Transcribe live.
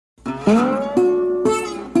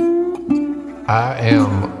I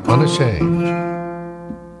am unashamed.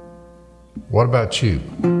 What about you?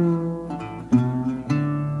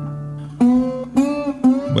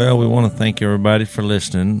 Well, we want to thank everybody for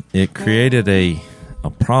listening. It created a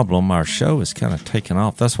problem. Our show is kind of taken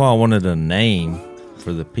off. That's why I wanted a name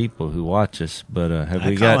for the people who watch us. But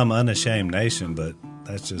I call them Unashamed Nation, but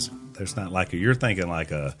there's not like you're thinking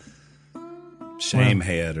like a shame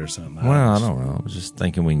head or something. I don't know. I was just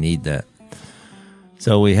thinking we need that.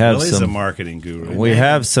 So we have Willie's a marketing guru. We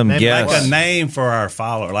have some guests. Like a name for our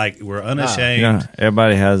follower. Like we're unashamed.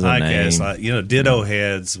 Everybody has a name. Like, Ditto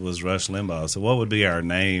Heads was Rush Limbaugh. So what would be our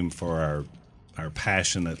name for our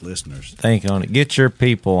passionate listeners? Think on it. Get your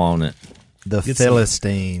people on it. The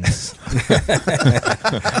Philistines.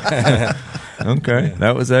 Okay,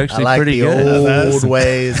 that was actually pretty good. The old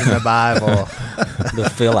ways in the Bible.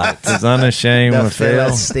 The Philites. It's unashamed the of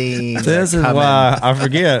Philistines. This is why I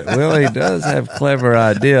forget. Willie does have clever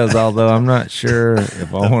ideas, although I'm not sure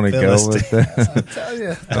if I want to go with that. I tell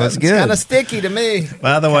you, That's good. It's kind of sticky to me.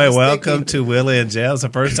 By the way, welcome to Willie and Jeb. It's the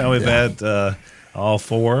first time we've had all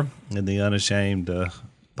four in the Unashamed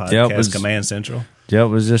podcast Command Central. Jeb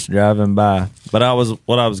was just driving by. But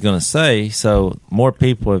what I was going to say, so more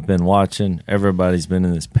people have been watching. Everybody's been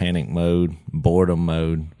in this panic mode, boredom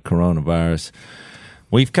mode, coronavirus.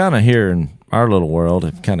 We've kind of here in our little world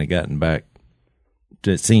have kind of gotten back.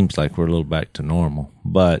 It seems like we're a little back to normal.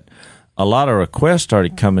 But a lot of requests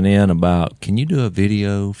started coming in about, can you do a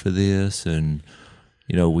video for this? And,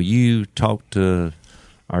 will you talk to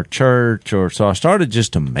our church? So I started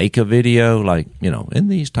just to make a video, like, in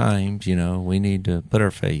these times, we need to put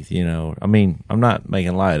our faith, I'm not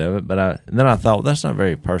making light of it, but then I thought, well, that's not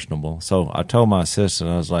very personable. So I told my assistant,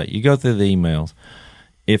 I was like, you go through the emails.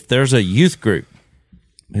 If there's a youth group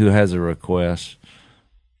who has a request,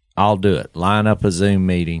 I'll do it. Line up a Zoom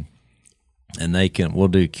meeting, and we'll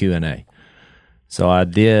do Q&A. So I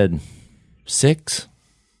did 6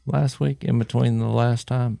 last week in between the last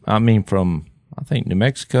time. I think New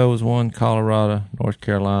Mexico was one, Colorado, North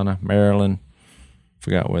Carolina, Maryland.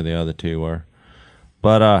 Forgot where the other 2 were.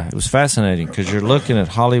 But it was fascinating because you're looking at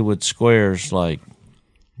Hollywood squares like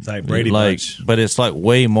Brady Bunch. But it's like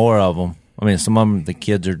way more of them. Some of them, the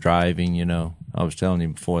kids are driving, I was telling you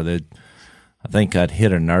before, I think I'd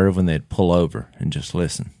hit a nerve when they'd pull over and just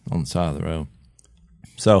listen on the side of the road.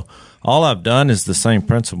 So all I've done is the same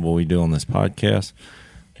principle we do on this podcast,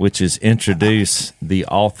 which is introduce the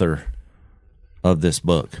author of this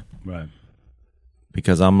book. Right.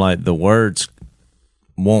 Because I'm like, the words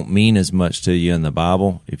won't mean as much to you in the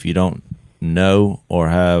Bible if you don't know or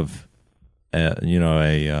have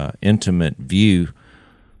a intimate view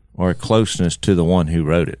or a closeness to the one who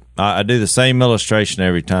wrote it. I do the same illustration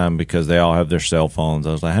every time because they all have their cell phones.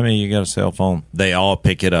 I was like, how many of you got a cell phone? They all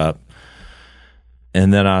pick it up.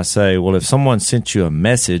 And then I say, well, if someone sent you a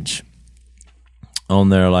message on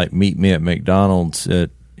there like, meet me at McDonald's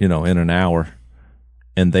at, in an hour,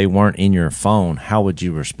 and they weren't in your phone, how would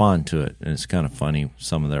you respond to it? And it's kind of funny,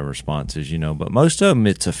 some of their responses, but most of them,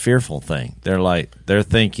 it's a fearful thing. They're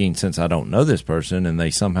thinking, since I don't know this person and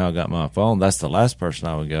they somehow got my phone, that's the last person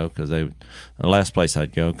I would go the last place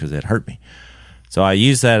I'd go because it hurt me. So I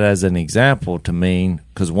use that as an example to mean,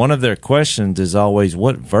 because one of their questions is always,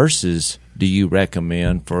 what verses do you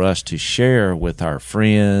recommend for us to share with our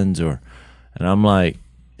friends? And I'm like,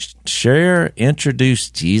 introduce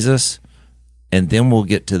Jesus, and then we'll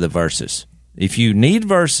get to the verses. If you need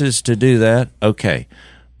verses to do that, okay.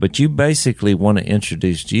 But you basically want to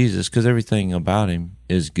introduce Jesus because everything about him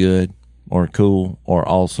is good or cool or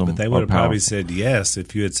awesome. But they would have probably said yes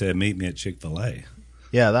if you had said, meet me at Chick-fil-A.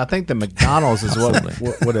 Yeah, I think the McDonald's is what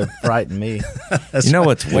would have frightened me.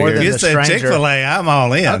 What's weird? If you said Chick-fil-A, I'm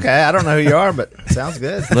all in. Okay, I don't know who you are, but sounds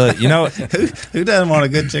good. Look, who doesn't want a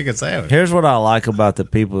good chicken sandwich? Here's what I like about the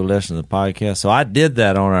people who listen to the podcast. So I did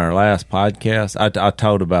that on our last podcast. I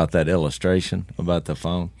told about that illustration about the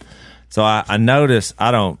phone. So I noticed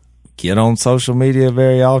I don't get on social media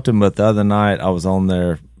very often, but the other night I was on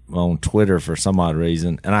there on Twitter for some odd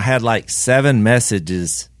reason, and I had like 7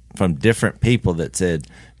 messages from different people that said,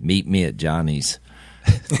 meet me at Johnny's.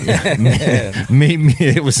 meet me.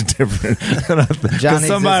 It was different. Johnny's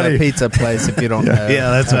is a pizza place, if you don't know. Yeah,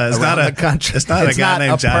 that's right. It's not a country. It's not a guy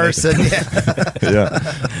named Johnny. Person.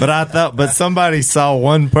 Yeah. But somebody saw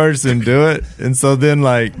one person do it, and so then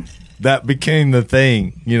like that became the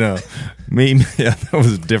thing, Yeah, that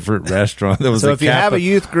was a different restaurant. There was So a if you have a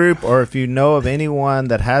youth group, or if you know of anyone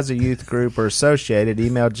that has a youth group or associated,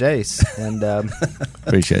 email Jace, and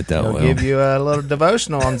appreciate that. he'll Will. give you a little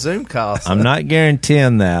devotional on Zoom call. So I'm not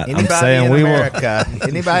guaranteeing that. anybody I'm saying in we America,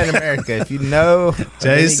 anybody in America, if you know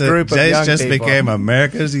any group of young Jace just people, became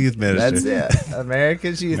America's youth minister. that's it.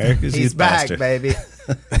 America's youth. America's He's youth back, pastor. baby.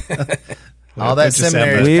 Well, All that put your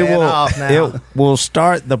seminary sound is We paying will. off now. It will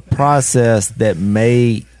start the process that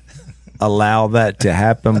may allow that to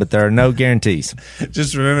happen, but there are no guarantees.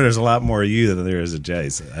 Just remember, there's a lot more of you than there is of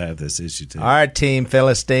Jace. I have this issue too. All right, Team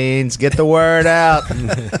Philistines, get the word out.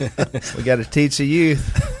 We got to teach the youth.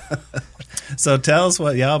 So tell us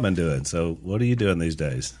what y'all been doing. So what are you doing these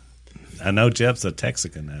days? I know Jeff's a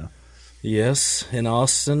Texican now. Yes, in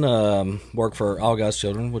Austin, work for All God's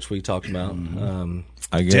Children, which we talked about.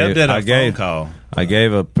 I Jeff did a phone call. I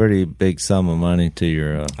gave a pretty big sum of money to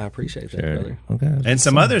your I appreciate that, charity. brother. Okay, And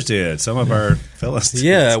some others did. Some of our Philistines.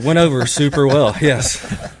 Yeah, it went over super well. Yes,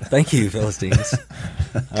 thank you, Philistines.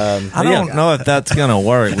 I don't know if that's going to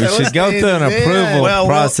work. We should go through an Philistines, approval Well,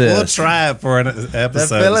 process. we'll try it for an The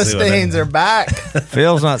episode. Philistines are back.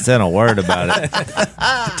 Phil's not saying a word about it.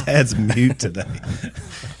 Dad's mute today.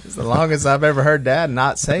 It's the longest I've ever heard Dad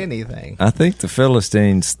not say anything. I think the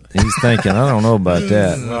Philistines, he's thinking, I don't know about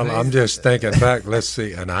that. Well, I'm just thinking back. Let's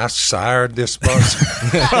see. And I sired this bunch.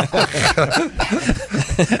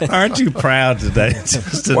 Aren't you proud today?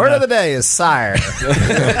 Just to Word know- of the day is sire.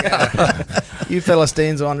 You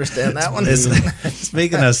Philistines will understand that one.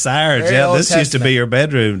 Speaking of sire, Very Jeff, Old this used to be Testament. your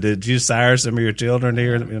bedroom. Did you sire some of your children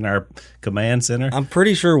here in our command center? I'm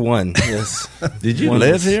pretty sure one. Yes. Did you One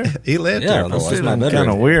live was- here? He lived Yeah, here. For a that's while. just my I'm bedroom.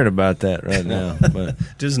 kind of weird about that right now. But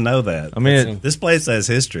Just know that. I mean, this place has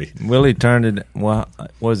history. Willie turned it. Well,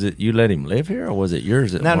 was it you let him live here, or was it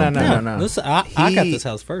yours? At No, one no, time? no. This, I got He- this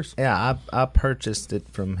house first. Yeah, I purchased it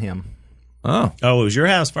from him. Oh, Oh, it was your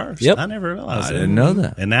house first? Yep. I never realized I that. didn't know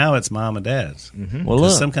that. And now it's mom and dad's. Well,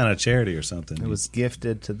 Just look, some kind of charity or something. It was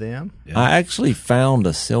gifted to them. I actually found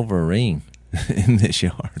a silver ring in this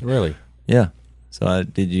yard. Really? Yeah. So,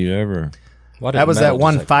 did you ever? Why That didn't was metal that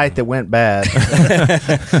one detect- fight that went bad.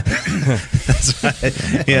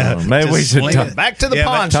 Yeah. Maybe we Just should sling talk- it. Back to the Yeah,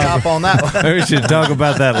 pawn but- shop on that one. Maybe we should talk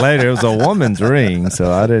about that later. It was a woman's ring,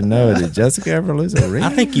 so I didn't know. Did Jessica ever lose a ring? I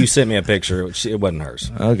think you sent me a picture. It wasn't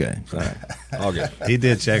hers. Okay. All right. All good. He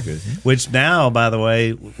did check it. Which now, by the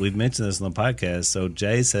way, we've mentioned this on the podcast. So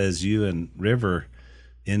Jay says you and River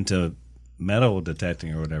into metal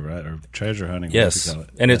detecting or whatever, right? Or treasure hunting. Yes, whatever you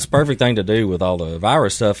call it. and it's a perfect thing to do with all the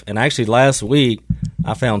virus stuff. And actually, last week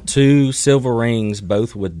I found 2 silver rings,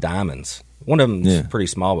 both with diamonds. One of them's Yeah. pretty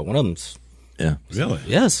small, but one of them's Yeah. Really.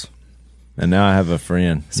 yes. And now I have a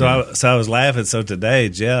friend. So I was laughing. So today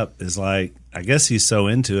Jeff is like, I guess he's so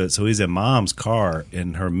into it. So he's in mom's car,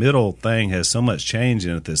 and her middle thing has so much change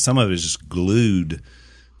in it that some of it is just glued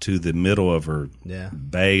to the middle of her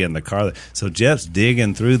bag in the car. So Jeff's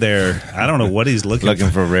digging through there. I don't know what he's looking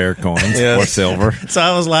for rare coins or silver. So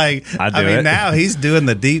I was like, I do mean, it. now he's doing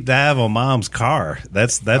the deep dive on mom's car.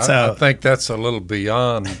 That's how. I think that's a little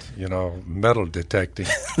beyond, metal detecting.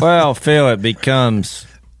 Well, Phil, it becomes,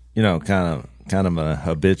 kind of a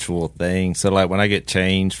habitual thing. So, like when I get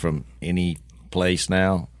changed from any place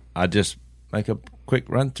now, I just make a quick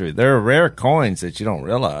run through. There are rare coins that you don't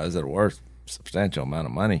realize that are worth a substantial amount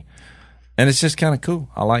of money, and it's just kind of cool.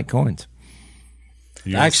 I like coins.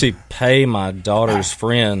 I actually pay my daughter's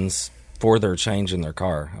friends for their change in their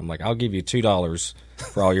car. I'm like, I'll give you $2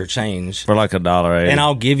 for all your change, For like $1.80. and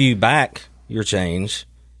I'll give you back your change.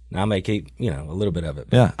 And I may keep, a little bit of it.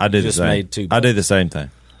 Yeah, I do Just the same. made $2. I do the same thing.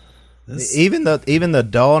 Even the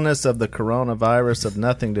dullness of the coronavirus of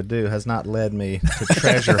nothing to do has not led me to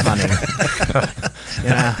treasure hunting.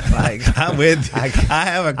 I'm with you. I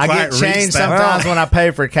haven't I quite get changed reached that. sometimes when I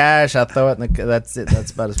pay for cash. I throw it in the. That's it.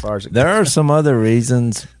 That's about as far as it There goes. are some other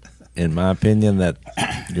reasons, in my opinion, that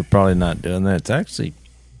you're probably not doing that. It's actually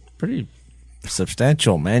pretty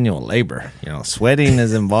substantial manual labor. Sweating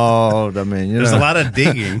is involved. I mean, There's a lot of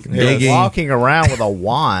digging. digging. Walking around with a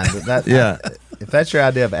wand. Yeah. If that's your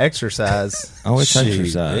idea of exercise, Oh, it's Shoot,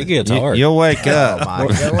 exercise. it gets hard. You'll wake oh up. my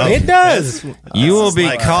god, It does. You will be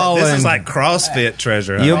Like, calling. This is like CrossFit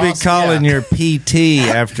treasure. You'll hunting. be calling your PT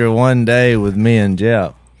after one day with me and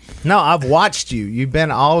Jeff. No, I've watched you. You've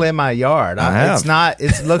been all in my yard. I have. It's not.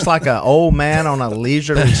 It looks like an old man on a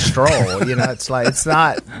leisurely stroll. It's like it's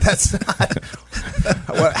not. That's not.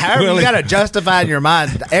 Well, however, Willie- you got to justify in your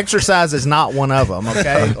mind. Exercise is not one of them.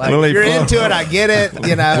 Okay, like Willie if you're pulled- into it. I get it.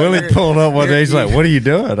 Willie you're- pulled up one day. He's you're- like, "What are you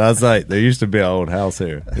doing?" I was like, "There used to be an old house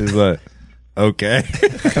here." He's like, "Okay."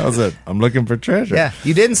 I was like, "I'm looking for treasure." Yeah,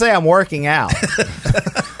 you didn't say I'm working out.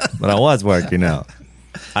 but I was working out.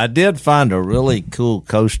 I did find a really cool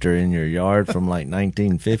coaster in your yard from like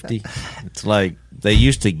 1950. It's like they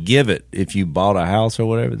used to give it if you bought a house or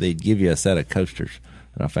whatever. They'd give you a set of coasters.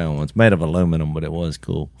 And I found one. It's made of aluminum, but it was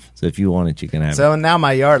cool. So if you want it, you can have it. So now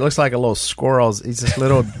my yard looks like a little squirrel. He's just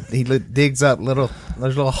little. Digs up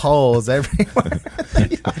there's little holes everywhere.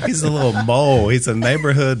 He's a little mole. He's a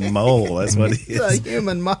neighborhood mole. That's what he He's is. a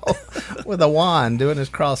human mole with a wand doing his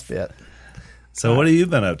CrossFit. So what have you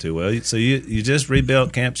been up to, Will? So you just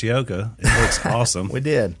rebuilt Camp Chioka. It looks awesome. We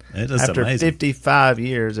did. It is After amazing. 55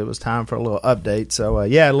 years, it was time for a little update. So,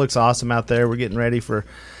 yeah, it looks awesome out there. We're getting ready for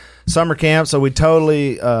summer camp. So we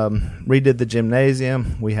totally redid the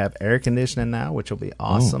gymnasium. We have air conditioning now, which will be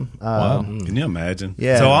awesome. wow. Can you imagine?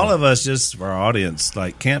 Yeah. So all of us, just for our audience,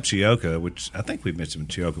 like Camp Chioka, which I think we've mentioned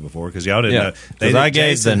Chioka before because y'all didn't know. Because I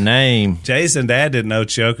gave the name. Jason and Dad didn't know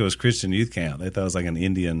Chioka was Christian youth camp. They thought it was like an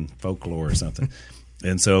Indian folklore or something.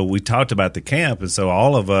 And so we talked about the camp, and so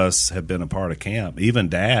all of us have been a part of camp. Even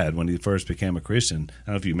Dad, when he first became a Christian, I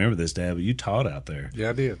don't know if you remember this, Dad, but you taught out there. Yeah,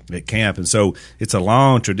 I did. At camp. And so it's a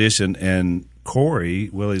long tradition, and Corey,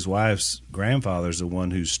 Willie's wife's grandfather, is the one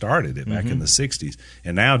who started it back in the 60s.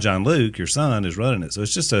 And now John Luke, your son, is running it. So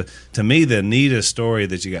it's just, to me, the neatest story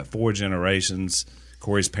that you got 4 generations.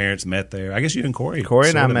 Corey's parents met there. I guess you and Corey. Corey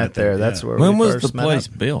and I sorta met there. That's where When we was first the met place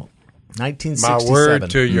up. built? 1967. My word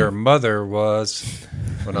to your mother was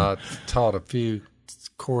when I taught a few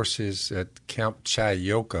courses at Camp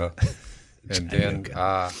Chioka, and then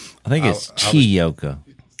I think it's Chioka.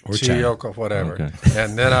 Or Chioka, whatever. Okay.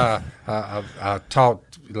 And then I taught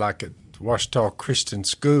like at Washita Christian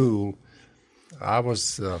School. I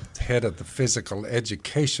was head of the physical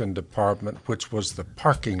education department, which was the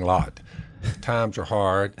parking lot. Times are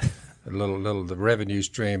hard. The revenue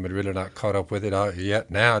stream had really not caught up with it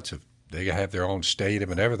yet. Now they have their own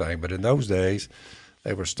stadium and everything, but in those days,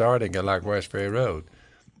 they were starting at like West Ferry Road.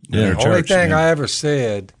 Yeah, The only thing I ever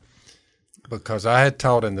said, because I had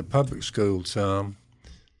taught in the public school some,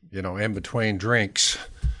 in between drinks,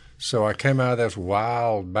 so I came out of this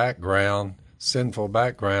wild background, sinful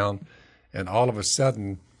background, and all of a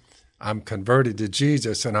sudden, I'm converted to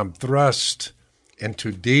Jesus, and I'm thrust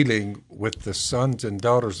into dealing with the sons and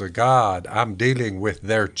daughters of God. I'm dealing with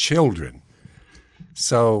their children.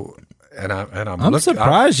 So, I'm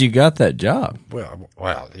surprised you got that job. Well,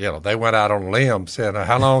 they went out on a limb, said,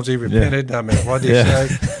 "How long's he repented?" I mean, what did he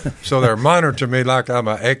say? So they're monitoring me like I'm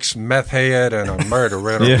an ex-meth head and a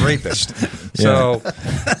murderer and a rapist. So,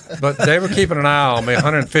 but they were keeping an eye on me,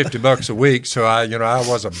 $150 a week. So I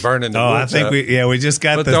wasn't burning the woods I think up. we just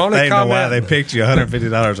got But the the only thing on why comment- they picked you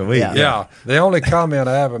 $150 a week. Yeah. The only comment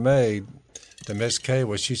I ever made to Miss Kay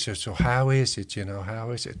was, she said, "So how is it,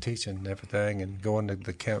 how is it teaching and everything and going to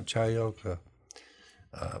the Camp Chioka?"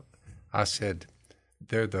 I said,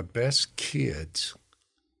 "They're the best kids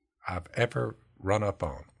I've ever run up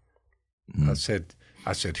on." I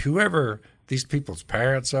said, whoever these people's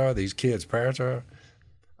parents are, these kids' parents are,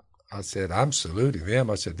 I said, I'm saluting them.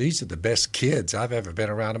 I said, these are the best kids I've ever been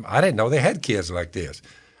around them. I didn't know they had kids like this.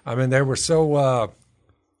 I mean, they were so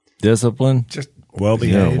Discipline. just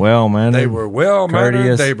Well-behaved. Well mannered. They were well-mannered.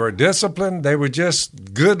 courteous. They were disciplined. They were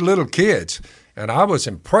just good little kids, and I was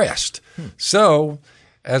impressed. So,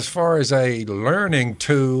 as far as a learning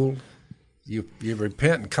tool, you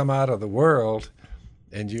repent and come out of the world,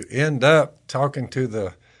 and you end up talking to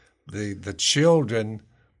the children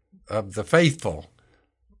of the faithful.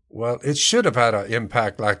 Well, it should have had an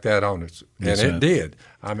impact like that on us, and it did.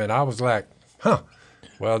 I mean, I was like, huh.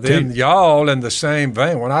 Well, then y'all in the same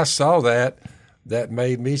vein, when I saw that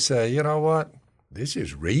made me say, you know what? This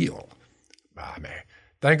is real. I mean,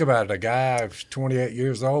 think about it. A guy who's 28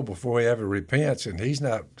 years old before he ever repents, and he's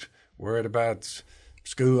not worried about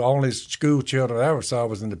school. Only school children I ever saw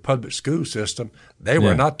was in the public school system. They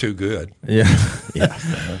were not too good. Yeah.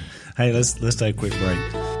 Hey, let's take a quick break.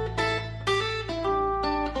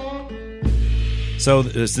 So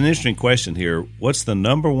it's an interesting question here. What's the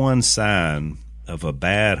number one sign of a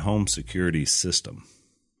bad home security system?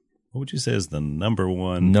 What would you say is the number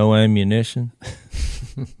one? No ammunition.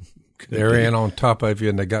 They're in on top of you,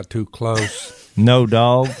 and they got too close. No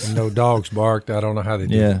dogs. No dogs barked. I don't know how they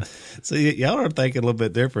did Yeah. So y'all are thinking a little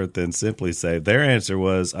bit different than simply say. Their answer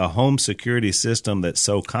was a home security system that's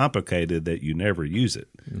so complicated that you never use it,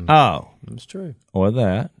 Oh, That's true. or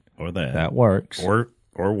that. or that, That works. or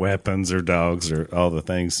weapons, or dogs, or all the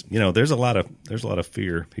things. There's a lot of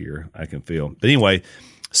fear here I can feel. But anyway,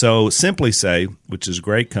 so Simply Say, which is a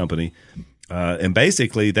great company, and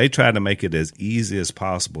basically they try to make it as easy as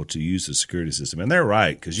possible to use the security system, and they're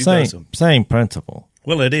right because you guys. Same principle.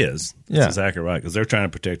 Well, it is. That's Yeah. exactly right because they're trying to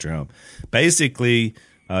protect your home. Basically,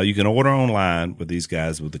 You can order online with these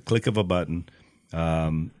guys with the click of a button.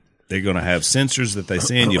 They're going to have sensors that they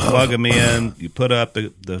send. You plug them in, you put up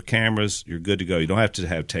the cameras, you're good to go. You don't have to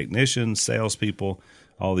have technicians, salespeople,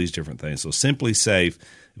 all these different things. So Simply Safe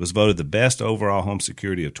was voted the best overall home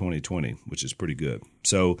security of 2020, which is pretty good.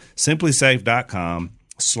 So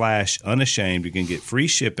simplysafe.com/unashamed. You can get free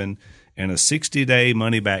shipping and a 60-day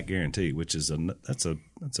money-back guarantee, which is that's a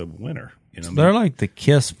winner. You know what I mean? They're like the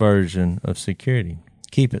KISS version of security.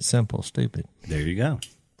 Keep it simple, stupid. There you go.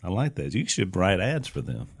 I like that. You should write ads for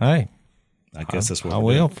them. Hey, I guess that's what I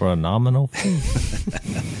will for a nominal fee.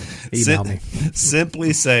 Email me.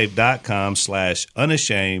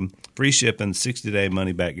 Simplysafe.com/unashamed. Free shipping, 60-day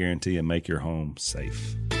money-back guarantee, and make your home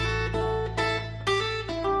safe.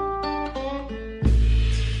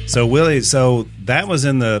 So Willie, that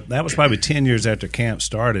was probably 10 years after camp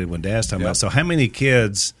started when Dad's talking about. So how many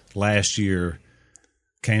kids last year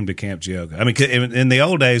came to Camp Geauga? I mean, in the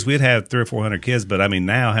old days we'd have 300 or 400 kids, but I mean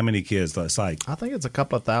now how many kids? It's like I think it's a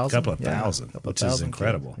couple of thousand. Which is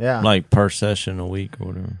incredible. Kids. Yeah, Like per session a week or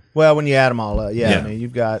whatever. Well, when you add them all up, I mean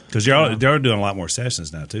you've got because they're doing a lot more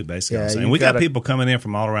sessions now too. Basically, and we got people coming in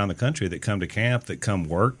from all around the country that come to camp, that come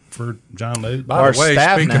work for John Luke. By the way,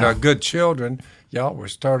 speaking of good children, y'all were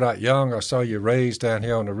started out young. I saw you raised down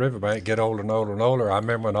here on the riverbank, get older and older and older. I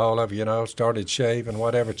remember when all of you, started shaving,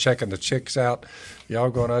 whatever, checking the chicks out. Y'all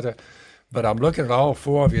going out there. But I'm looking at all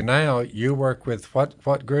four of you now. You work with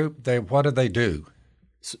what group? What do they do?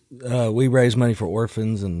 We raise money for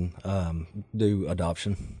orphans and do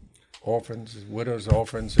adoption. Orphans, widows,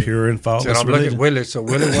 orphans. Pure and faultless I'm looking religion. at Willie. So,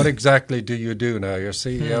 Willie, what exactly do you do now? You're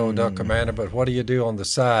CEO, Duck Commander, but what do you do on the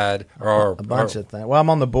side? Or a bunch of things. Well, I'm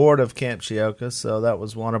on the board of Camp Geauga, so that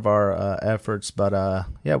was one of our efforts. But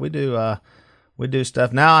we do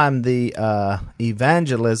stuff. Now I'm the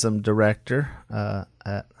evangelism director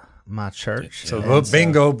at my church. So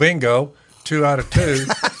bingo. 2 out of 2.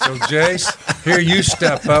 So, Jace, here you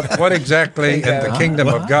step up. What exactly in the kingdom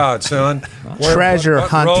of God, son? Treasure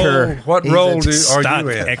hunter. What role are you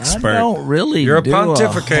in? Expert. I don't really You're a do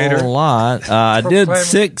pontificator. a whole lot. I did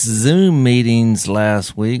 6 Zoom meetings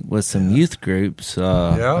last week with some youth groups.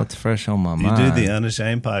 That's fresh on my You mind. do the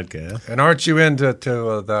Unashamed podcast. And aren't you into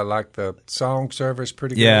the song service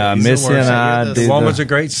pretty good? Yeah, He's Missy the and worshiper. I The do woman's a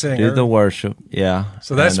great singer. do the worship. Yeah.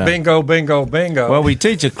 So that's And, bingo. Well, we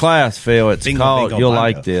teach a class, Phil. It's Bingo, called, bingo, you'll bongo.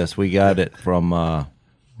 like this. We got it from,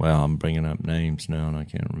 I'm bringing up names now and I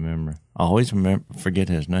can't remember. I always forget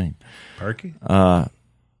his name. Perky?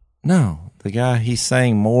 No, the guy, he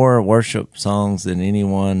sang more worship songs than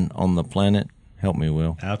anyone on the planet. Help me,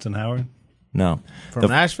 Will. Alton Howard? No. From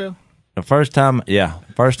Nashville? The first time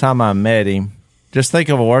I met him, just think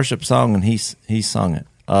of a worship song and he sung it.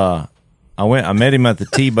 I met him at the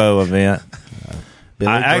Tebow event.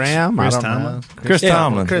 Billy Graham? Chris I don't Tomlin? know. Chris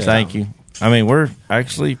Tomlin. Chris Thank you. I mean, we're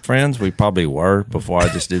actually friends. We probably were before I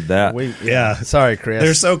just did that. Yeah. Sorry, Chris.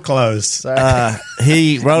 They're so close.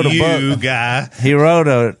 He wrote a You book. guy. He wrote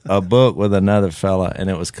a book with another fella, and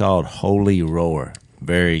it was called Holy Roar.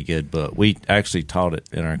 Very good book. We actually taught it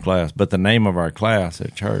in our class, but the name of our class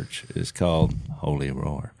at church is called Holy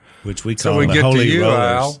Roar. Which we So call we the get Holy to you, Rollers.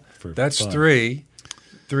 Al. for That's fun. 3.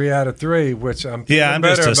 3 out of 3, which I'm feeling Yeah, I'm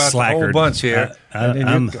better just a about slacker. the whole bunch here.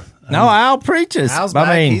 No, Al preaches. Al's I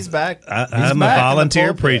back. mean, He's back. I'm back a in the volunteer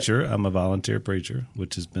pulpit. preacher. I'm a volunteer preacher,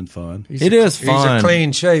 which has been fun. it is fun He's a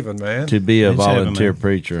clean shaven man. to be a Clean shaven, volunteer man.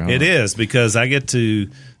 preacher. Huh? It is because I get to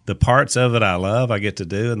the parts of it I love, I get to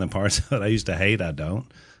do, and the parts of it I used to hate, I don't.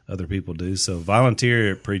 Other people do. So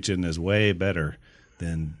volunteer preaching is way better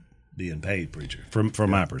than being paid preacher from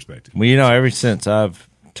my perspective. Well, ever since I've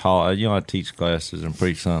taught, I teach classes and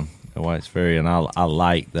preach some at White's Ferry, and I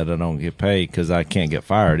like that I don't get paid because I can't get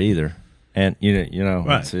fired either. And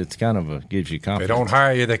Right. it's kind of gives you They confidence. don't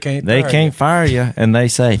hire you, they can't They fire can't you. fire you, and they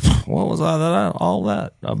say, "What was all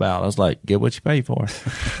that about?" I was like, "Get what you pay for."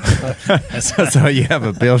 So you have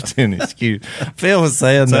a built-in excuse. Phil was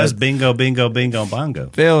saying So that. that's bingo, bingo, bingo, bongo.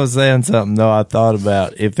 Phil was saying something though I thought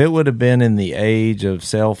about. If it would have been in the age of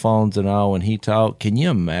cell phones and all when he talked, can you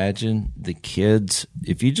imagine the kids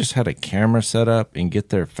if you just had a camera set up and get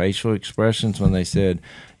their facial expressions when they said,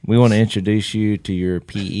 "We want to introduce you to your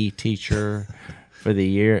PE teacher for the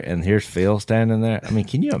year," and here's Phil standing there. I mean,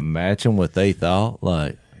 can you imagine what they thought?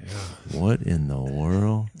 Like, what in the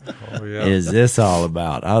world is this all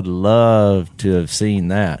about? I'd love to have seen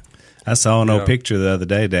that. I saw an old picture the other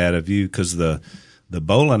day, Dad, of you because the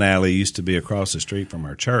bowling alley used to be across the street from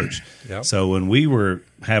our church. Yep. So when we were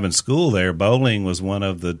having school there, bowling was one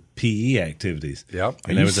of the PE activities. Yep.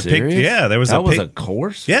 And Are there you was a serious? picture. Yeah, there was that a was pic- a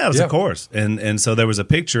course. Yeah, it was Yeah. a course. And so there was a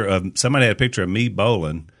picture of somebody had a picture of me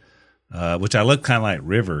bowling which I looked kind of like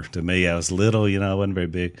River to me. I was little, I wasn't very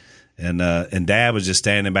big. And Dad was just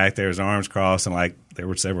standing back there, his arms crossed, and like there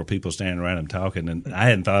were several people standing around him talking. And I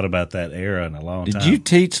hadn't thought about that era in a long time. Did you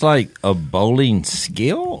teach like a bowling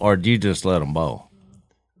skill, or do you just let them bowl?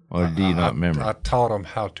 Or do you not remember? I taught them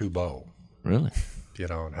how to bowl. Really?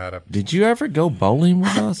 And how to. Did you ever go bowling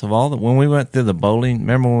with us? When we went through the bowling,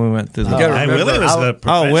 remember when we went through the? Willie was a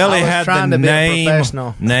professional. Willie had the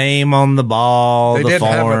name on the ball. They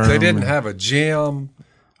the didn't have a gym.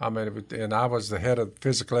 I mean, and I was the head of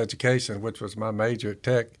physical education, which was my major at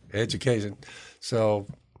Tech education. So.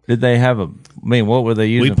 Did they have what were they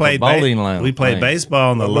using for bowling lanes? We played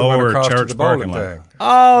baseball in the lower church parking lot.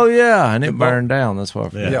 Oh, yeah, and it burned down. That's why I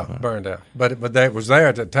forgot. Yeah, burned down. But that was there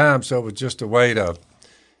at the time, so it was just a way to,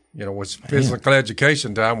 was physical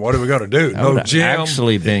education time. What are we going to do? That No would gym.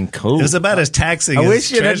 Actually been cool. It was about as taxing as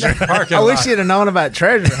treasure. I wish you'd have known about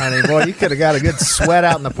treasure hunting. Boy, you could have got a good sweat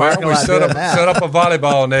out in the parking lot. We set up a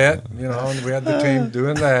volleyball net, and we had the team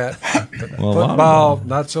doing that. Football,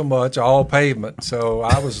 not so much, all pavement. So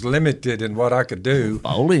I was limited in what I could do.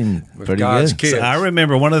 Bowling, with pretty God's good. kids. So I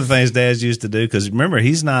remember one of the things Dads used to do, because remember,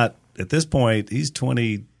 he's not, at this point, he's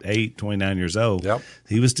 28, 29 years old. Yep.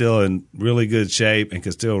 He was still in really good shape and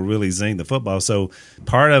could still really zing the football. So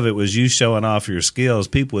part of it was you showing off your skills.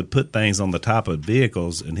 People would put things on the top of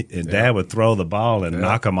vehicles, and Dad would throw the ball and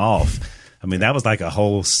knock them off. I mean, that was like a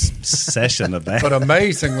whole session of that. But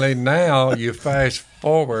amazingly, now you fast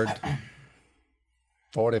forward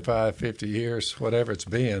 45, 50 years, whatever it's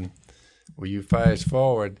been, where you fast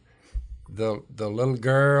forward, the little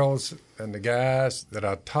girls and the guys that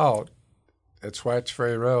I taught at Swatch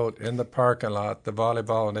Ferry Road in the parking lot, the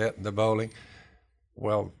volleyball net and the bowling,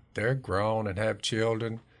 well, they're grown and have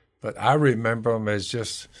children, but I remember them as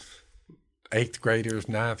just 8th graders,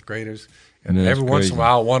 9th graders, and every once in a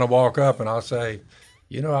while I want to walk up and I'll say,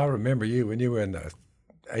 I remember you when you were in the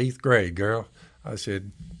 8th grade, girl. I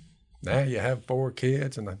said, now you have 4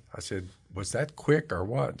 kids? And I said, was that quick or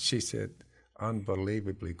what? She said,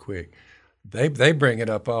 unbelievably quick. They bring it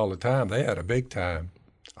up all the time. They had a big time.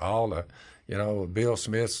 All the, Bill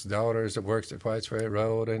Smith's daughters that works at Whites Ferry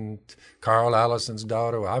Road and Carl Allison's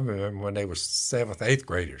daughter. I remember when they were 7th, 8th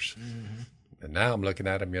graders. Mm-hmm. And now I'm looking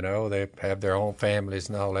at them, they have their own families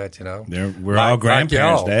and all that, We're all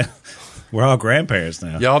grandparents, Dad. We're all grandparents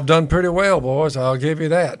now. Y'all have done pretty well, boys. I'll give you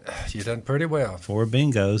that. You done pretty well. 4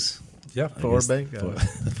 bingos. Yeah, 4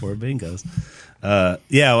 bingos. 4 bingos.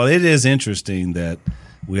 Well, it is interesting that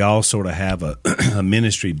we all sort of have a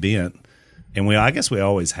ministry bent, and I guess we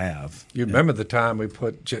always have. You remember the time we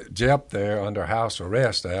put Jep there under house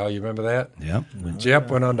arrest, Al? You remember that? Yeah. When Jep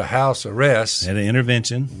went under house arrest. Had an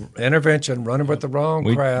intervention, running with the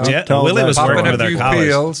wrong crowd. Willie was working with our college.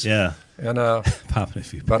 Pills, yeah. And popping a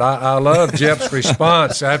few pills. But I love Jep's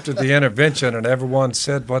response after the intervention, and everyone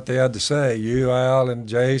said what they had to say. You, Al, and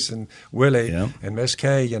Jace, and Willie, and Miss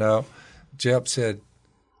Kay, Jep said,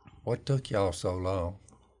 what took y'all so long?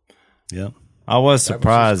 Yeah. I was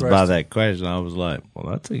surprised by that question. I was like,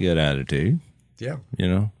 well, that's a good attitude. Yeah.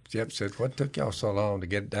 Jep said, what took y'all so long to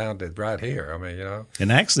get down to right here? I mean,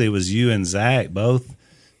 And actually, it was you and Zach both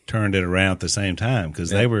turned it around at the same time, because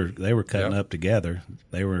they were cutting up together.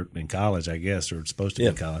 They were in college, I guess, or supposed to be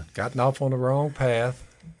in college. Gotten off on the wrong path.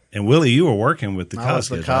 And Willie, you were working with the college. I was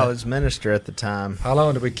the college minister at the time. How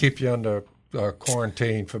long did we keep you under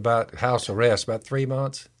quarantine for house arrest? About 3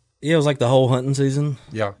 months? Yeah, it was like the whole hunting season.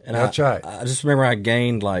 Yeah, and that's right. I just remember I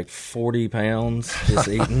gained like 40 pounds just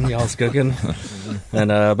eating y'all's cooking, and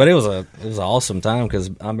but it was an awesome time,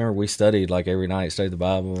 because I remember we studied like every night, studied the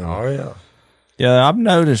Bible. Oh yeah, yeah. I've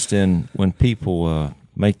noticed when people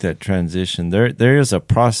make that transition, there is a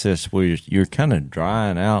process where you're kind of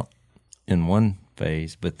drying out in one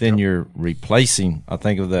phase, but then you're replacing. I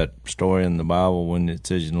think of that story in the Bible when it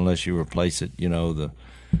says, unless you replace it,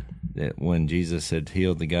 that when Jesus had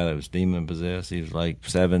healed the guy that was demon possessed, he was like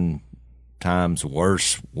 7 times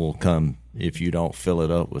worse will come if you don't fill it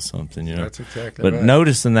up with something. That's exactly right. But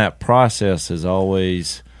noticing that process is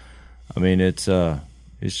always, it's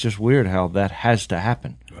just weird how that has to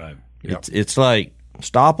happen. Right. It's like,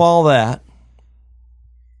 stop all that,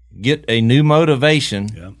 get a new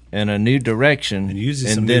motivation and a new direction, and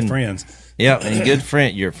usually some new friends. Yeah, and good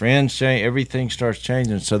friend, your friends change, everything starts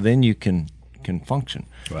changing, so then you can function.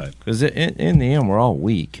 Right. Because in the end, we're all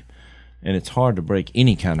weak, and it's hard to break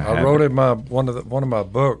any kind of habit. I wrote in one of my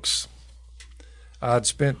books, I'd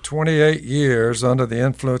spent 28 years under the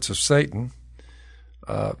influence of Satan.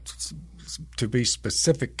 To be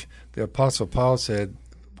specific, the Apostle Paul said,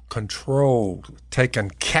 controlled, taken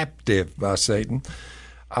captive by Satan.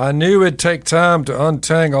 I knew it'd take time to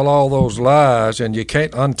untangle all those lies, and you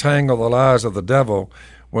can't untangle the lies of the devil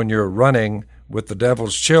when you're running with the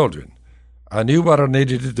devil's children. I knew what I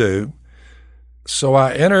needed to do, so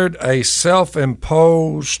I entered a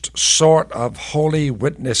self-imposed sort of holy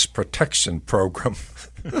witness protection program.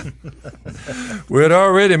 We had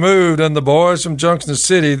already moved, and the boys from Junction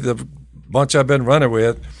City, the bunch I've been running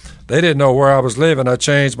with, they didn't know where I was living. I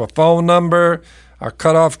changed my phone number. I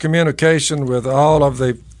cut off communication with all of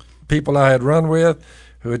the people I had run with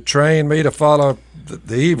who had trained me to follow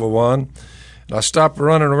the evil one. And I stopped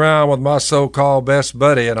running around with my so-called best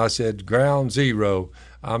buddy, and I said, "Ground zero.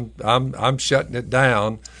 I'm shutting it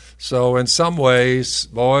down." So in some ways,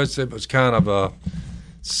 boys, it was kind of a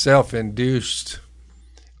self-induced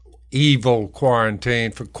evil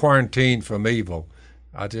quarantine from evil.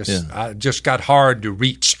 I just got hard to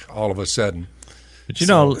reach all of a sudden. But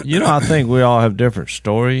I think we all have different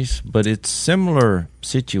stories, but it's similar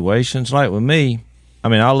situations. Like with me, I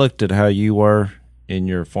mean, I looked at how you were in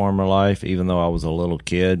your former life, even though I was a little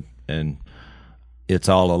kid, and it's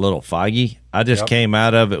all a little foggy. I just came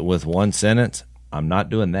out of it with one sentence: I'm not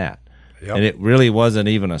doing that. Yep. And it really wasn't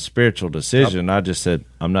even a spiritual decision. I just said,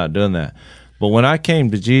 I'm not doing that. But when I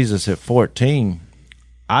came to Jesus at 14,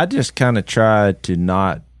 I just kind of tried to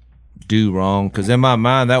not do wrong, because in my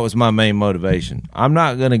mind, that was my main motivation. I'm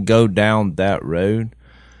not going to go down that road.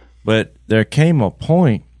 But there came a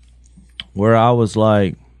point where I was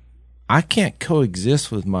like, I can't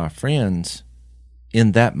coexist with my friends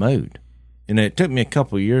in that mode. And it took me a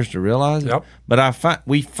couple of years to realize it. But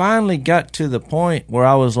we finally got to the point where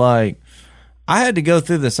I was like, I had to go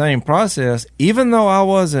through the same process, even though I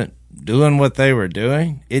wasn't doing what they were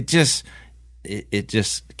doing. It just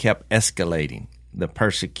kept escalating. The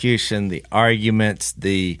persecution, the arguments,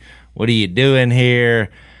 the what are you doing here?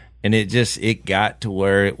 And it got to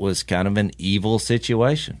where it was kind of an evil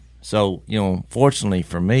situation. So, fortunately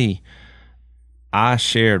for me, I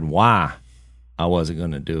shared why I wasn't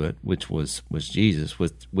going to do it, which was Jesus,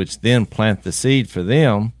 which then plant the seed for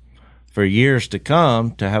them for years to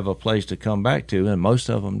come to have a place to come back to, and most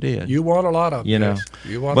of them did. You want a lot of them. Yes.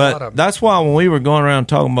 You want a lot of them. But that's why when we were going around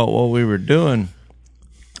talking about what we were doing,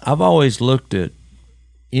 I've always looked at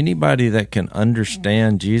anybody that can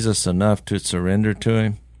understand Jesus enough to surrender to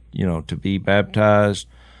him, to be baptized,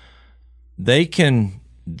 they can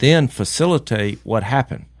then facilitate what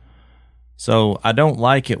happened. So I don't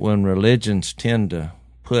like it when religions tend to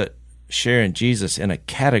put sharing Jesus in a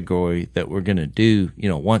category that we're going to do,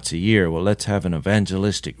 once a year. Well, let's have an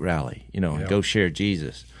evangelistic rally, and go share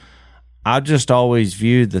Jesus. I just always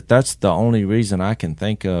viewed that that's the only reason I can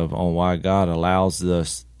think of on why God allows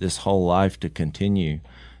this whole life to continue,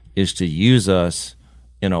 is to use us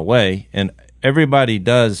in a way. And everybody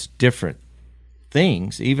does different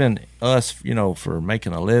things, even us, for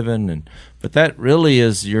making a living. But that really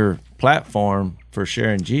is your platform for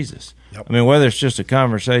sharing Jesus. Yep. I mean, whether it's just a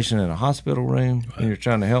conversation in a hospital room and you're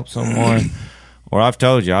trying to help someone, or I've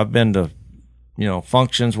told you, I've been to,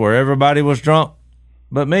 functions where everybody was drunk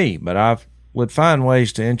but me, but I would find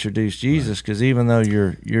ways to introduce Jesus, because even though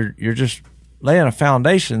you're just laying a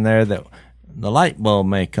foundation there that the light bulb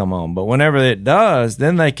may come on, but whenever it does,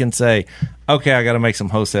 then they can say, okay, I got to make some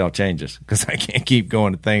wholesale changes, because I can't keep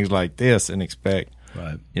going to things like this and expect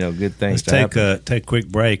good things to happen. Let's take a quick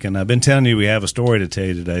break, and I've been telling you we have a story to tell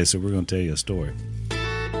you today, so we're going to tell you a story.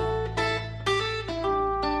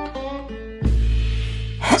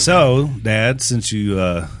 So, Dad, since you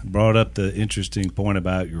brought up the interesting point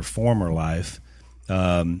about your former life,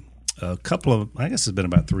 a guess it's been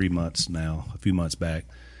about 3 months now, a few months back,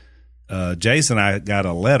 Jason and I got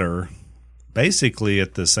a letter basically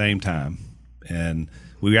at the same time, and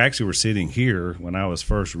we actually were sitting here when I was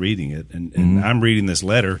first reading it, and I'm reading this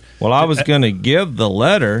letter. Well, I was going to give the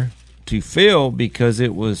letter to Phil because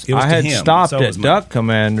it was I had stopped at Duck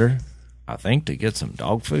Commander, I think, to get some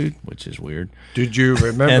dog food, which is weird. Did you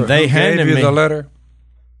remember and they who gave you the letter?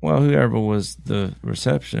 Well, whoever was the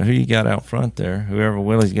receptionist, who you got out front there, whoever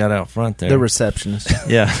Willie's got out front there. The receptionist.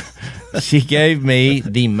 Yeah. She gave me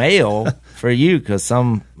the mail for you, because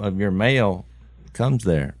some of your mail comes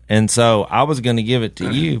there. And so I was going to give it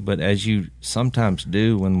to you, but as you sometimes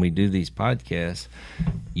do when we do these podcasts,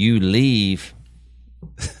 you leave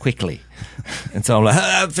quickly. And so I'm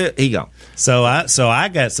like, here you go. So I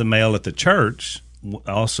got some mail at the church,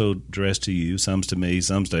 also addressed to you, some's to me,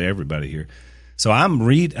 some's to everybody here. So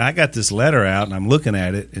I got this letter out, and I'm looking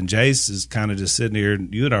at it, and Jace is kind of just sitting here.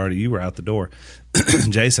 You were out the door.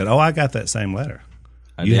 Jay said, "Oh, I got that same letter.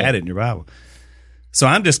 You had it in your Bible." So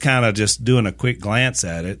I'm just kind of just doing a quick glance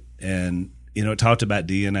at it, and it talked about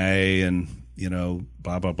DNA, and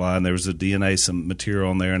blah, blah, blah. And there was a DNA, some material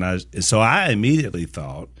on there. So I immediately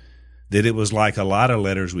thought that it was like a lot of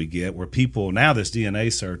letters we get where people, now this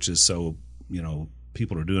DNA search is so,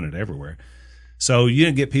 people are doing it everywhere. So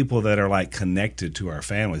you get people that are like connected to our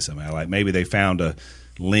family somehow. Like maybe they found a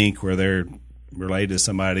link where they're related to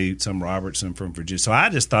somebody, some Robertson from Virginia. So I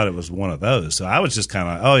just thought it was one of those. So I was just kind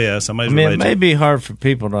of like, oh yeah, somebody's related. It may be hard for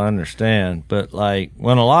people to understand, but like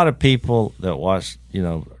when a lot of people that watch,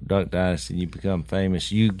 Duck Dynasty, you become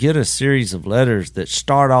famous, you get a series of letters that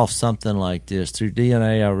start off something like this. Through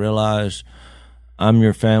DNA, I realize I'm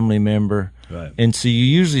your family member. Right. And so you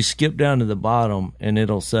usually skip down to the bottom, and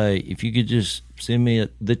it'll say, if you could just send me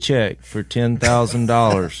the check for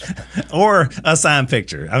 $10,000. Or a signed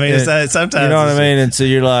picture. I mean, sometimes. You know what I mean? And so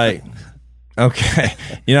you're like, okay.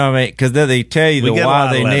 You know what I mean? Because then they tell you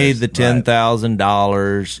why they need the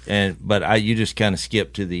 $10,000, but you just kind of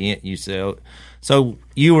skip to the end. You say, so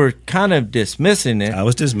you were kind of dismissing it. I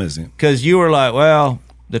was dismissing it. Because you were like, well,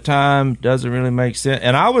 the time doesn't really make sense.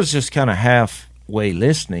 And I was just kind of halfway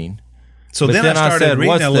listening. So then I started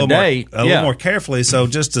reading a little more carefully. So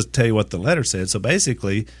just to tell you what the letter said. So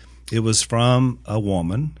basically, it was from a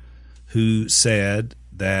woman who said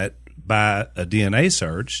that by a DNA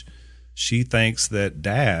search, she thinks that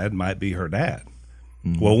Dad might be her dad.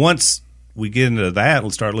 Mm-hmm. Well, once we get into that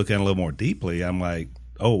and start looking a little more deeply, I'm like,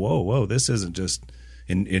 oh, whoa, this isn't just –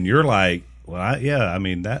 and you're like, well,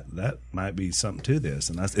 that might be something to this.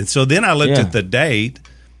 And so then I looked at the date –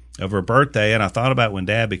 of her birthday, and I thought about when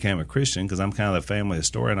Dad became a Christian, because I'm kind of the family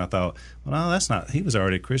historian. I thought, well, no, that's not. He was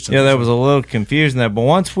already a Christian. Yeah, there was a little confusion there, but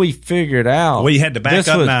once we figured out, well, you had to back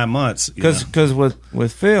up 9 months because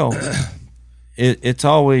with Phil, it's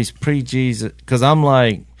always pre-Jesus. Because I'm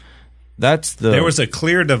like, there was a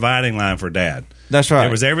clear dividing line for Dad. That's right.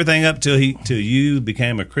 There was everything up till you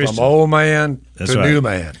became a Christian, from old man to new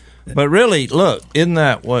man. But really, look, isn't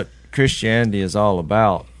that what Christianity is all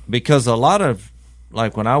about? Because a lot of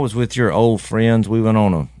like when I was with your old friends, we went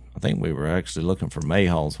on I think we were actually looking for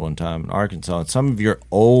mayhaws one time in Arkansas, and some of your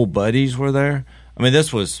old buddies were there. I mean,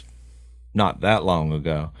 this was not that long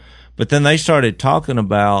ago. But then they started talking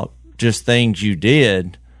about just things you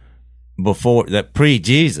did before that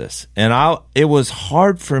pre-Jesus. And it was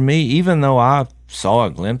hard for me, even though I saw a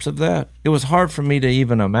glimpse of that, it was hard for me to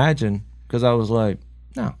even imagine, because I was like,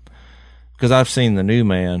 no. Because I've seen the new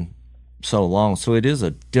man so long, so it is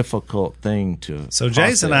a difficult thing to so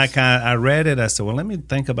process. Jason, I read it, I said, well, let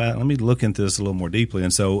me look into this a little more deeply.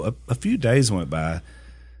 And so a few days went by,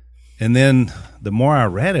 and then the more I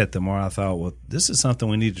read it, the more I thought, well, this is something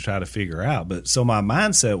we need to try to figure out. But so my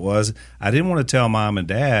mindset was, I didn't want to tell Mom and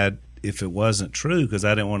Dad if it wasn't true, because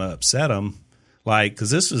I didn't want to upset them,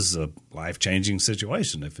 because this is a life-changing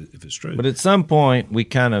situation if it's true. But at some point, we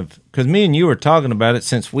kind of, because me and you were talking about it,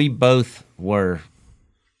 since we both were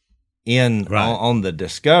on the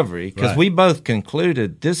discovery, because we both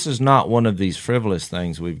concluded this is not one of these frivolous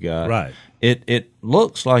things we've got. Right. It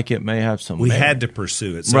looks like it may have some merit. Had to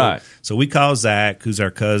pursue it. So we called Zach, who's our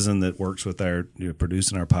cousin that works with our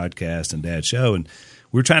producing our podcast and Dad's show, and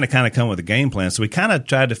we were trying to kind of come with a game plan. So we kind of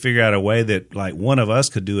tried to figure out a way that like one of us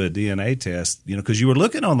could do a DNA test, because you were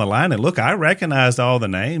looking on the line, and look, I recognized all the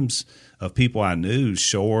names of people I knew,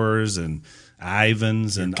 Shores and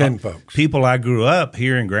Ivans and folks. People I grew up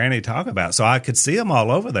hearing Granny talk about. So I could see them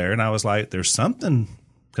all over there, and I was like, there's something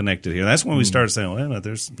connected here. And that's when we started saying, well,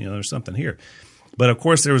 there's something here. But of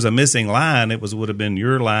course, there was a missing line. It would have been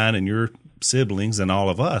your line and your siblings and all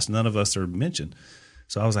of us. None of us are mentioned.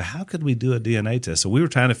 So I was like, how could we do a DNA test? So we were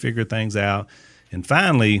trying to figure things out. And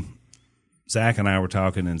finally, Zach and I were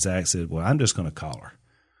talking, and Zach said, well, I'm just going to call her.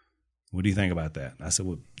 What do you think about that? And I said,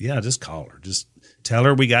 well, yeah, just call her. Just tell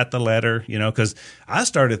her we got the letter, because I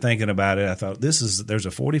started thinking about it. I thought there's a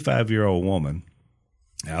 45-year-old woman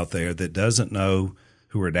out there that doesn't know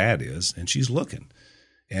who her dad is, and she's looking.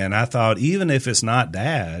 And I thought, even if it's not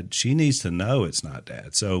Dad, she needs to know it's not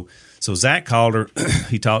Dad. So Zach called her.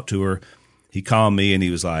 He talked to her. He called me, and he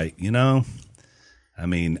was like, I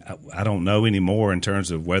don't know anymore in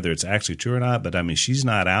terms of whether it's actually true or not, but she's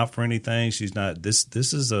not out for anything. She's not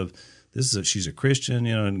she's a Christian,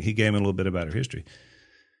 and he gave me a little bit about her history.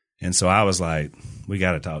 And so I was like, we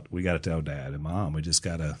got to talk. We got to tell Dad and Mom. We just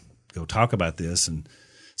got to go talk about this. And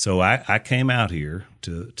so I came out here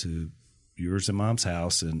to yours and Mom's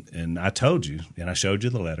house, and I told you, and I showed you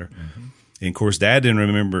the letter. Mm-hmm. And of course, Dad didn't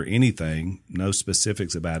remember anything, no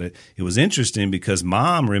specifics about it. It was interesting because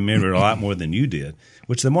Mom remembered a lot more than you did,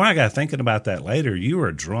 which the more I got thinking about that later, you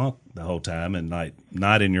were drunk the whole time and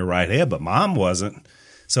not in your right head, but Mom wasn't.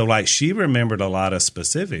 So like she remembered a lot of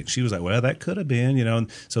specifics. She was like, well, that could have been, and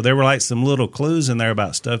so there were like some little clues in there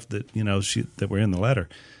about stuff that, that were in the letter.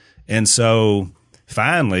 And so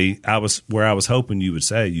finally I was hoping you would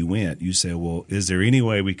say, you said, well, is there any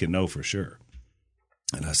way we can know for sure?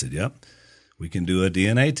 And I said, yep, we can do a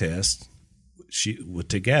DNA test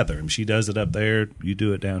together. And she does it up there. You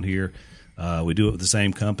do it down here. We do it with the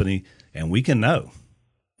same company, and we can know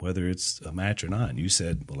whether it's a match or not. And you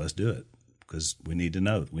said, well, let's do it because we need to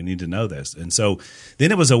know. We need to know this. And so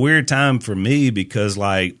then it was a weird time for me because,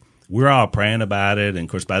 like, we're all praying about it. And, of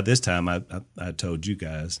course, by this time I told you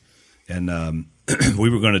guys. And we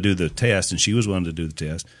were going to do the test, and she was willing to do the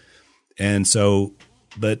test. And so –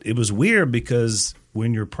 but it was weird because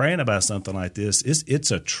when you're praying about something like this,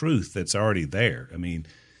 it's a truth that's already there. I mean,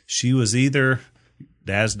 she was either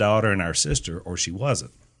Dad's daughter and our sister, or she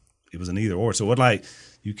wasn't. It was an either or. So what, like,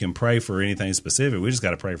 you can pray for anything specific. We just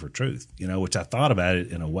got to pray for truth, which I thought about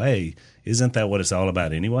it in a way. Isn't that what it's all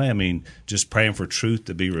about anyway? I mean, just praying for truth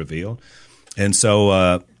to be revealed. And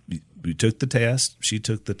so we took the test. She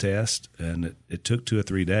took the test, and it took 2 or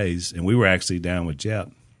 3 days. And we were actually down with Jeff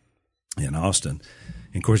in Austin.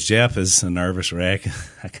 And, of course, Jeff is a nervous wreck.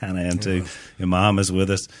 I kind of am too. And Mom is with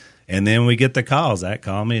us. And then we get the call. Zach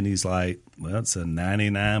called me, and he's like, well, it's a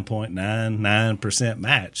 99.99%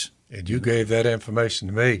 match. And you gave that information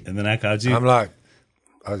to me. And then I called you. I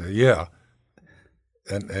said, yeah.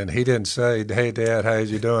 And he didn't say, hey, Dad,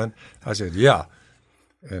 how's you doing? I said, yeah.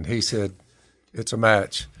 And he said, it's a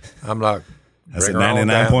match. I'm like, bring her on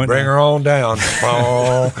down. Bring her on down.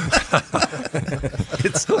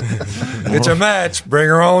 It's a match. Bring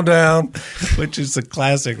her on down. Which is a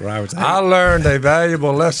classic Robertson. I learned a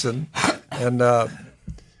valuable lesson, and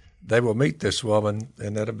they will meet this woman,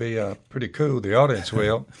 and that'll be pretty cool. The audience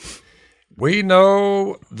will. We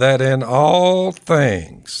know that in all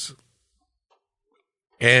things,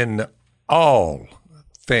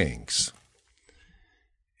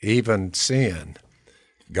 even sin,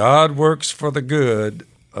 God works for the good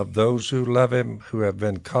of those who love him, who have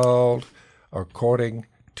been called according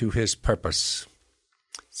to his purpose.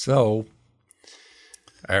 So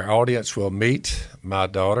our audience will meet my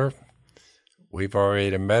daughter. We've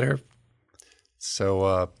already met her.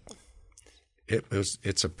 So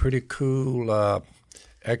it's a pretty cool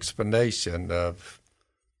explanation of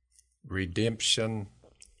redemption,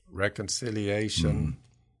 reconciliation,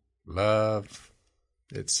 love.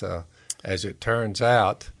 It's as it turns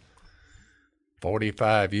out,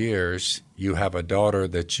 45 years, you have a daughter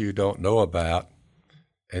that you don't know about,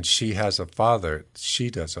 and she has a father she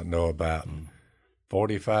doesn't know about.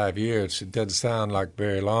 45 years, it doesn't sound like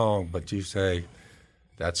very long, but you say,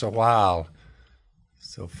 that's a while.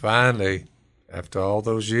 So finally, after all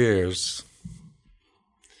those years,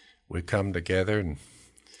 we come together and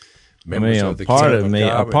members of the kingdom of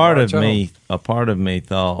God, a part of me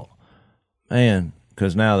thought, man,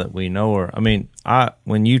 because now that we know her,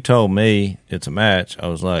 when you told me it's a match, I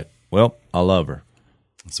was like, well, I love her.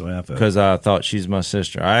 That's the way I felt. Because I thought she's my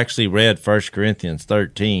sister. I actually read 1 Corinthians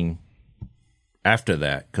 13 after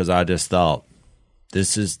that because I just thought,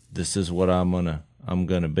 this is what I'm gonna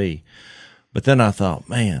be. But then I thought,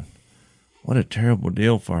 man, what a terrible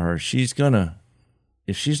deal for her. If she's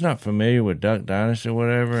not familiar with Duck Dynasty or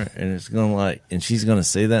whatever, and she's gonna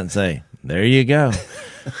see that and say, there you go.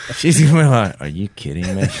 She's gonna be like, are you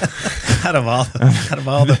kidding me? out of all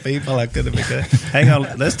the people I could have been good. Hang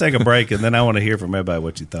on, let's take a break, and then I want to hear from everybody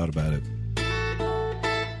what you thought about it.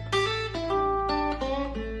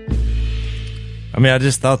 I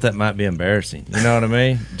just thought that might be embarrassing. You know what I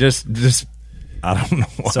mean? Just I don't know.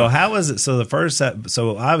 So how was it? So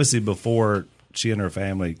so obviously before she and her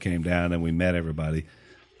family came down and we met everybody,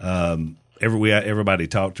 everybody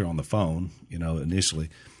talked to her on the phone,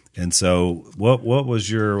 initially. And so what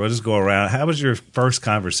was we'll just go around. How was your first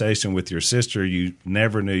conversation with your sister you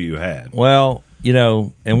never knew you had? Well,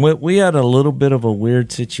 and we had a little bit of a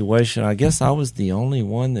weird situation. I guess I was the only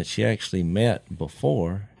one that she actually met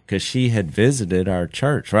before because she had visited our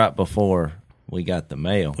church right before we got the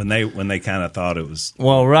mail. When they kind of thought it was.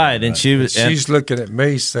 Well, right. And she's looking at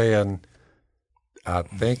me saying, I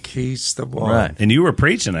think he's the one. Right. And you were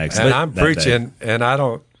preaching, actually. And I'm preaching, and I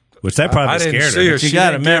don't. Which that probably scared her. But you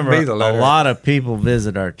got to remember, a lot of people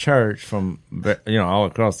visit our church from all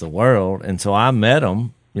across the world, and so I met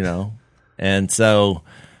them, and so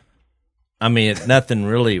nothing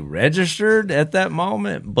really registered at that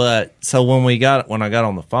moment. But so when I got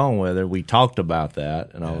on the phone with her, we talked about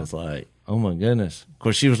that, and I was like, oh my goodness. Of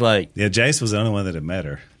course, she was like, yeah, Jace was the only one that had met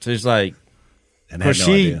her. So she's like, and had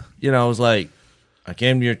no idea. I was like, I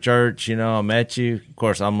came to your church, I met you. Of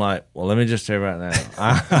course, I'm like, well, let me just say right now,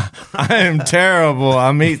 I am terrible.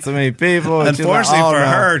 I meet so many people. Unfortunately for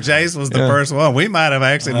her, Jace was the first one. We might have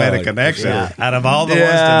actually made a connection out of all the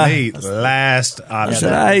ones to meet. Last option.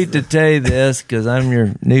 I hate to tell you this because I'm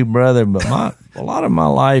your new brother, but a lot of my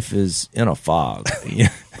life is in a fog.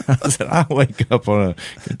 I said, I wake up on a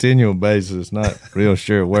continual basis, not real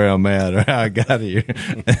sure where I'm at or how I got here.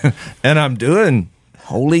 And I'm doing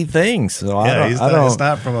holy things. So it's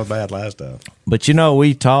not from a bad lifestyle. But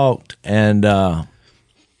we talked, and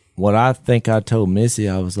what I think I told Missy,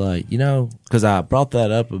 I was like, because I brought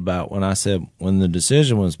that up about when I said when the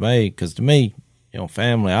decision was made, because to me,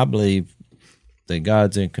 family, I believe that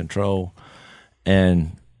God's in control,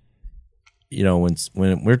 and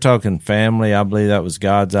when we're talking family, I believe that was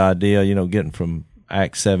God's idea. Getting from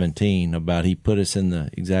Acts 17 about He put us in the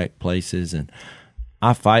exact places, and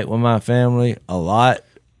I fight with my family a lot,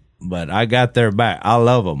 but I got their back. I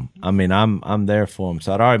love them. I mean, I'm there for them.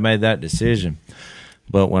 So I'd already made that decision.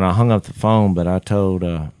 But when I hung up the phone, I told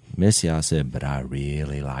Missy, I said, but I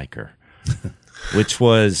really like her, which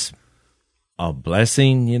was a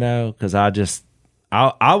blessing, because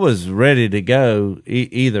I was ready to go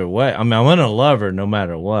either way. I mean, I'm going to love her no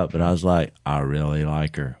matter what, but I was like, I really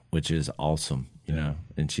like her, which is awesome.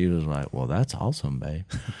 And she was like, well, that's awesome, babe.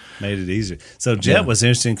 Made it easier. So Jet was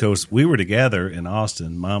interesting because we were together in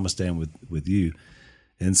Austin. Mom was staying with you.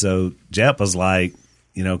 And so Jet was like,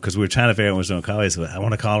 because we were trying to figure out what was going to call her. He said, I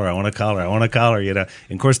want to call her. I want to call her. I want to call her, And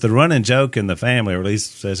of course, the running joke in the family, or at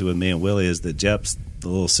least especially with me and Willie, is that Jet's the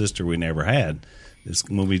little sister we never had. It's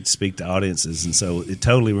when we speak to audiences. And so it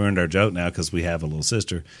totally ruined our joke now because we have a little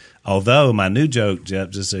sister. Although my new joke,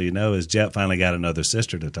 Jet, just so you know, is Jet finally got another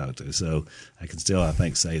sister to talk to. So I can still, I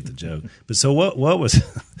think, save the joke. But so what was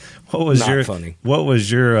Not your funny. What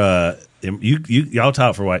was your y'all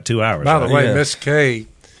talked for 2 hours? By the right? way, Yeah. Miss Kay,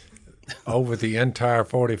 over the entire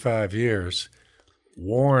 45 years,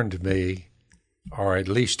 warned me, or at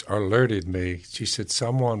least alerted me. She said,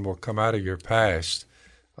 someone will come out of your past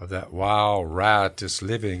of that wild, riotous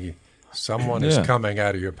living. Someone is coming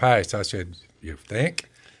out of your past. I said, you think?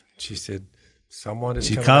 She said, someone is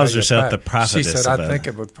She coming calls out of your herself past. the prophetess She said, of I it. think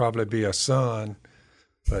it would probably be a son.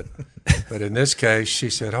 But in this case,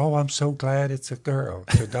 she said, oh, I'm so glad it's a girl.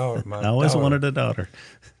 It's a daughter. I always wanted a daughter.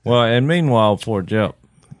 Well, and meanwhile, before Jeff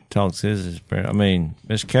talks his experience, I mean,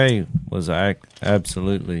 Miss Kay was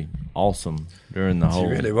absolutely awesome during the whole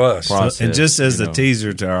really was. process. And just as you a know.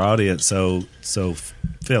 teaser to our audience, so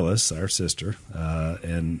Phyllis, our sister,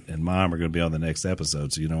 and Mom are going to be on the next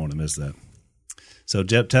episode, so you don't want to miss that. So,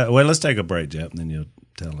 Jep, let's take a break, Jep, and then you'll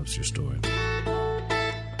tell us your story.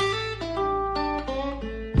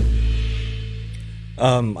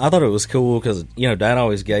 I thought it was cool because, Dad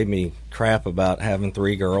always gave me crap about having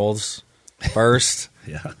 3 girls first.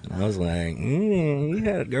 Yeah. I was like, you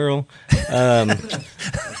had a girl.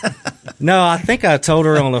 No, I think I told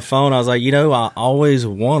her on the phone, I was like, I always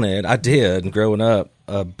wanted, I did, growing up,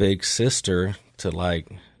 a big sister to,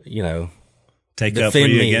 Take up for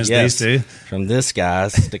defend you me against these two. from this guy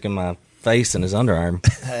sticking my face in his underarm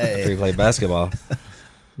after he played basketball.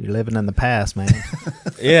 You're living in the past, man.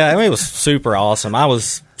 Yeah, I mean, it was super awesome. I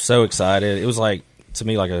was so excited. It was to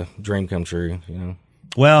me, like a dream come true,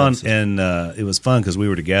 Well, and it was fun because we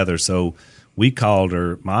were together. So we called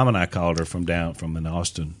her. Mom and I called her from in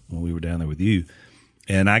Austin when we were down there with you,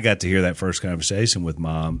 and I got to hear that first conversation with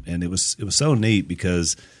Mom, and it was so neat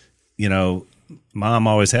because, Mom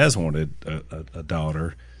always has wanted a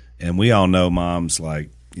daughter, and we all know Mom's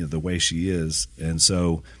the way she is, and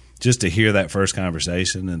so just to hear that first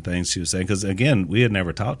conversation and things she was saying, because again, we had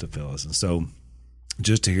never talked to Phyllis, and so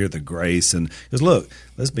just to hear the grace and because look,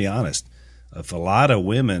 let's be honest. If a lot of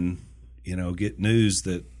women, get news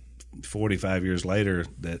that 45 years later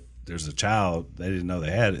that there's a child they didn't know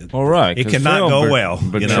they had it, Well, right, it 'cause cannot Phil go well.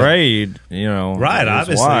 Betrayed, Right, his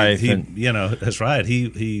obviously, wife, that's right.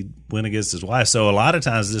 He went against his wife. So a lot of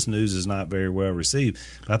times this news is not very well received.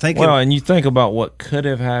 But I think and you think about what could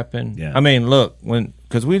have happened. Yeah. I mean, look,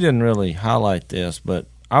 because we didn't really highlight this, but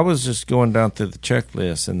I was just going down through the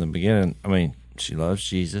checklist in the beginning. I mean, she loves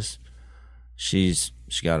Jesus. She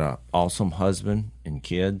got an awesome husband and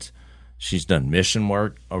kids. She's done mission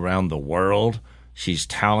work around the world. She's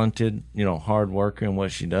talented, hard worker in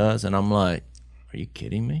what she does. And I'm like, are you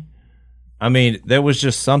kidding me? I mean, there was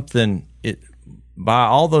just something, by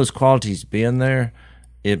all those qualities being there,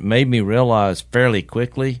 it made me realize fairly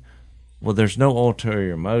quickly, well, there's no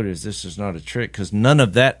ulterior motives. This is not a trick because none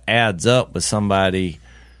of that adds up with somebody,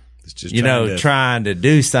 it's just trying to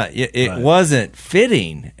do something. It Right. wasn't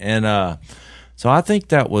fitting. And so I think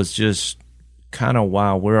that was just kind of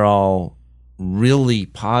why we're all really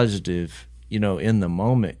positive, in the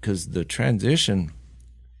moment, because the transition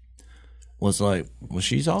was like, well,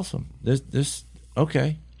 she's awesome. This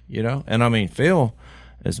okay, And I mean, Phil,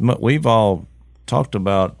 we've all talked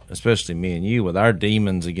about, especially me and you, with our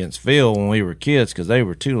demons against Phil when we were kids because they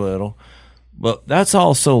were too little. But that's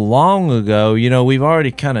all so long ago, we've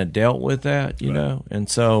already kind of dealt with that, right. And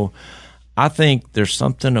so I think there's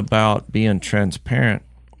something about being transparent,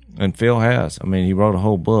 and Phil has. I mean, he wrote a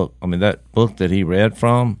whole book. I mean, that book that he read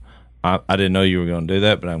from, I didn't know you were going to do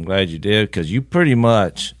that, but I'm glad you did, because you pretty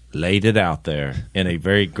much laid it out there in a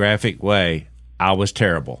very graphic way. I was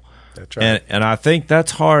terrible. That's right. And I think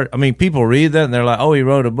that's hard. I mean, people read that and they're like, oh, he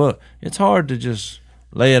wrote a book. It's hard to just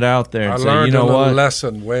lay it out there and say, learned you know a little what?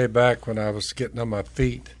 lesson way back when I was getting on my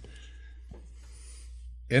feet.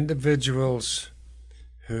 Individuals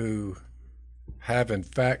who have in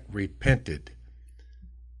fact repented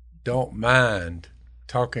don't mind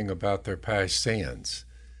talking about their past sins.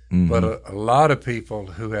 Mm-hmm. But a lot of people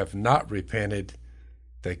who have not repented,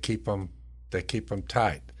 they keep them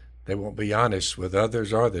tight. They won't be honest with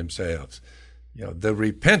others or themselves. The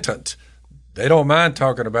repentant, they don't mind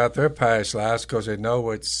talking about their past lives because they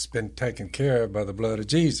know it's been taken care of by the blood of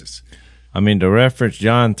Jesus. I mean, to reference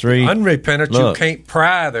John 3. Unrepentant, you can't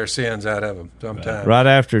pry their sins out of them sometimes. Right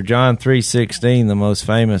after John 3:16, the most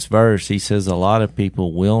famous verse, he says a lot of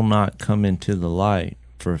people will not come into the light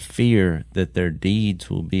for fear that their deeds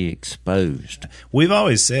will be exposed. We've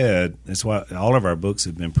always said, that's why all of our books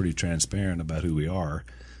have been pretty transparent about who we are,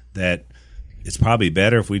 that it's probably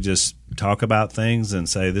better if we just talk about things and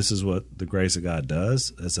say this is what the grace of God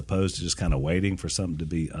does, as opposed to just kind of waiting for something to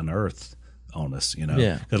be unearthed on us,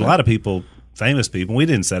 Yeah. Because a lot of people, famous people, we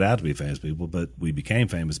didn't set out to be famous people, but we became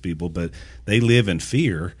famous people, but they live in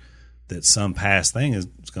fear that some past thing is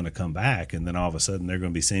going to come back, and then all of a sudden they're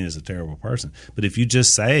going to be seen as a terrible person. But if you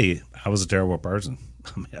just say, I was a terrible person,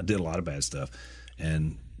 I mean, I did a lot of bad stuff,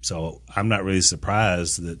 and so I'm not really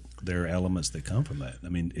surprised that there are elements that come from that. I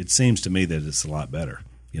mean, it seems to me that it's a lot better,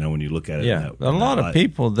 when you look at it. Yeah, a lot of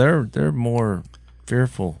people, they're more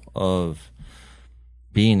fearful of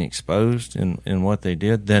being exposed in what they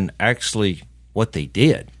did than actually what they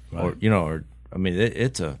did, right. I mean,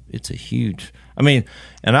 it's a huge. I mean,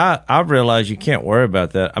 and I realize you can't worry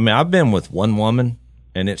about that. I mean, I've been with one woman,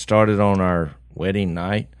 and it started on our wedding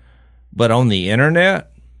night. But on the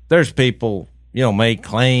internet, there's people, made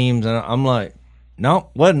claims, and I'm like, no,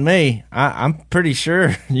 wasn't me. I'm pretty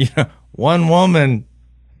sure, one woman.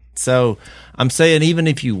 So I'm saying, even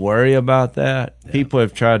if you worry about that, people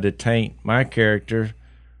have tried to taint my character,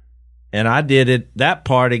 and I did that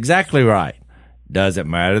part exactly right. Doesn't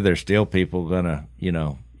matter. There's still people gonna,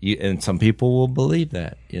 and some people will believe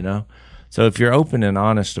that, So if you're open and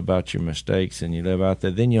honest about your mistakes and you live out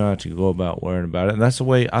there, then you don't have to go about worrying about it. And that's the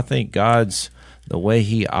way I think the way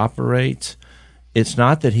he operates. It's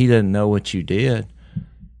not that he doesn't know what you did,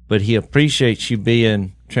 but he appreciates you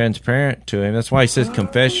being transparent to him. That's why he says,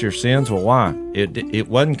 confess your sins. Well, why? It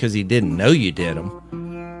wasn't because he didn't know you did them,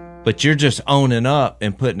 but you're just owning up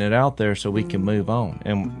and putting it out there so we can move on.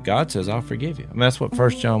 And God says, I'll forgive you. I mean, that's what 1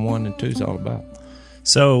 John 1 and 2 is all about.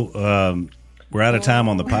 So we're out of time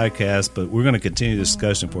on the podcast, but we're going to continue the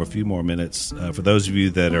discussion for a few more minutes. For those of you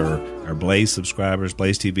that are Blaze subscribers,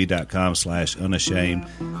 blazetv.com/unashamed,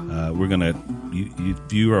 we're going to,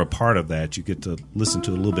 if you are a part of that, you get to listen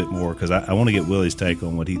to a little bit more, because I want to get Willie's take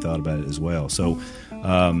on what he thought about it as well. So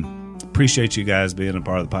appreciate you guys being a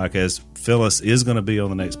part of the podcast. Phyllis is going to be on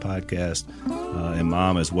the next podcast, and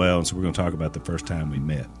Mom as well, and so we're going to talk about the first time we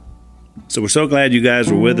met. So we're so glad you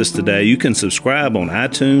guys were with us today. You can subscribe on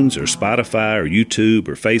iTunes or Spotify or YouTube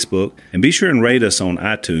or Facebook, and be sure and rate us on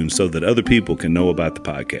iTunes so that other people can know about the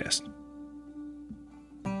podcast.